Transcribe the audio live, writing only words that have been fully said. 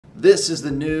This is the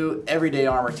new Everyday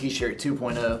Armor T-shirt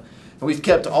 2.0, and we've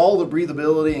kept all the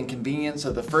breathability and convenience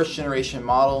of the first generation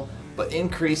model, but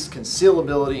increased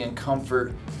concealability and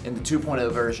comfort in the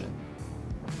 2.0 version.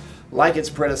 Like its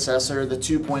predecessor, the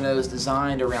 2.0 is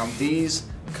designed around these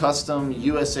custom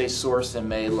USA sourced and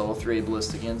made level 3A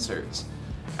ballistic inserts.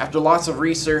 After lots of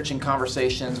research and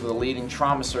conversations with a leading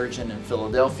trauma surgeon in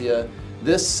Philadelphia,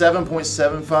 this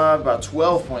 7.75 by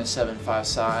 12.75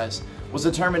 size was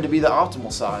determined to be the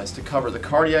optimal size to cover the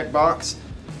cardiac box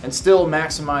and still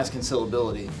maximize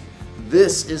concealability.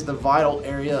 This is the vital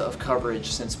area of coverage,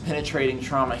 since penetrating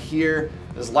trauma here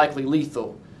is likely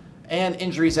lethal, and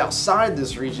injuries outside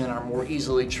this region are more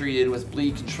easily treated with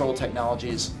bleed control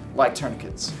technologies like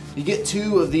tourniquets. You get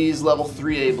 2 of these level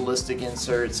 3A ballistic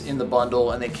inserts in the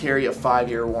bundle, and they carry a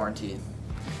 5-year warranty.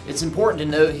 It's important to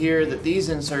note here that these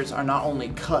inserts are not only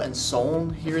cut and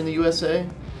sewn here in the USA,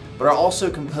 but are also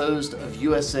composed of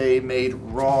USA-made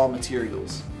raw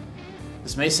materials.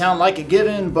 This may sound like a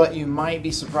given, but you might be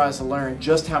surprised to learn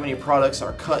just how many products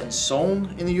are cut and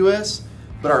sewn in the US,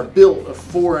 but are built of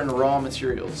foreign raw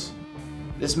materials.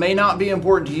 This may not be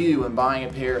important to you when buying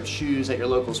a pair of shoes at your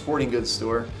local sporting goods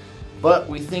store, but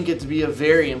we think it to be a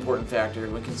very important factor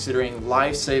when considering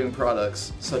life-saving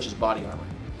products such as body armor.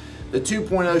 The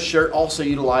 2.0 shirt also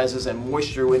utilizes a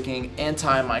moisture-wicking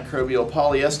antimicrobial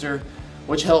polyester,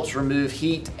 which helps remove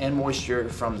heat and moisture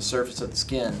from the surface of the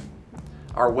skin.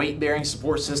 Our weight-bearing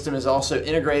support system is also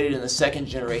integrated in the second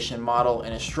generation model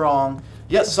and is strong,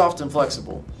 yet soft and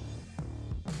flexible.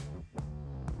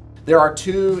 There are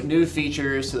 2 new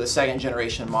features to the second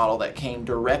generation model that came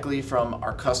directly from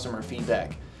our customer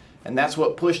feedback, and that's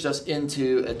what pushed us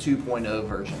into a 2.0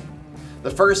 version.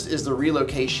 The first is the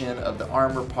relocation of the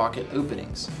armor pocket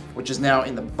openings, which is now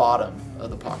in the bottom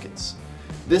of the pockets.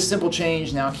 This simple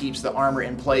change now keeps the armor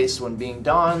in place when being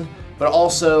donned, but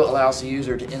also allows the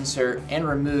user to insert and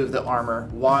remove the armor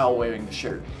while wearing the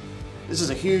shirt. This is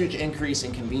a huge increase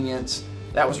in convenience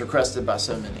that was requested by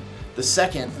so many. The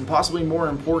second, and possibly more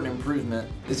important improvement,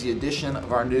 is the addition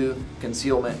of our new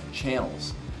concealment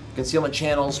channels. Concealment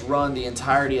channels run the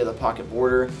entirety of the pocket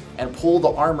border and pull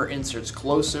the armor inserts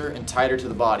closer and tighter to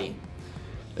the body.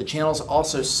 The channels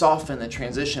also soften the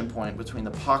transition point between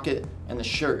the pocket and the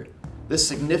shirt. This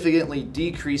significantly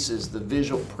decreases the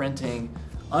visual printing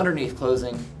underneath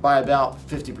clothing by about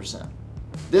 50%.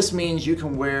 This means you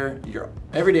can wear your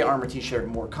Everyday Armor t-shirt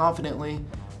more confidently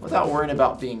without worrying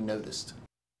about being noticed.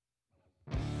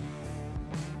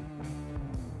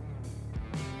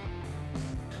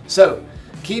 So,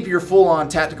 keep your full-on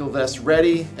tactical vest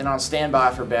ready and on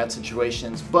standby for bad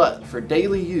situations, but for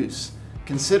daily use,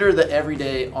 consider the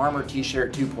Everyday Armor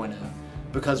T-shirt 2.0,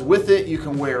 because with it you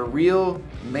can wear real,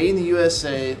 made in the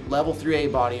USA, level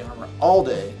 3A body armor all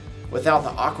day without the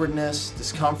awkwardness,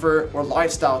 discomfort, or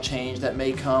lifestyle change that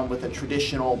may come with a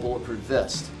traditional bulletproof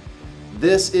vest.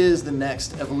 This is the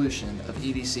next evolution of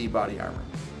EDC body armor.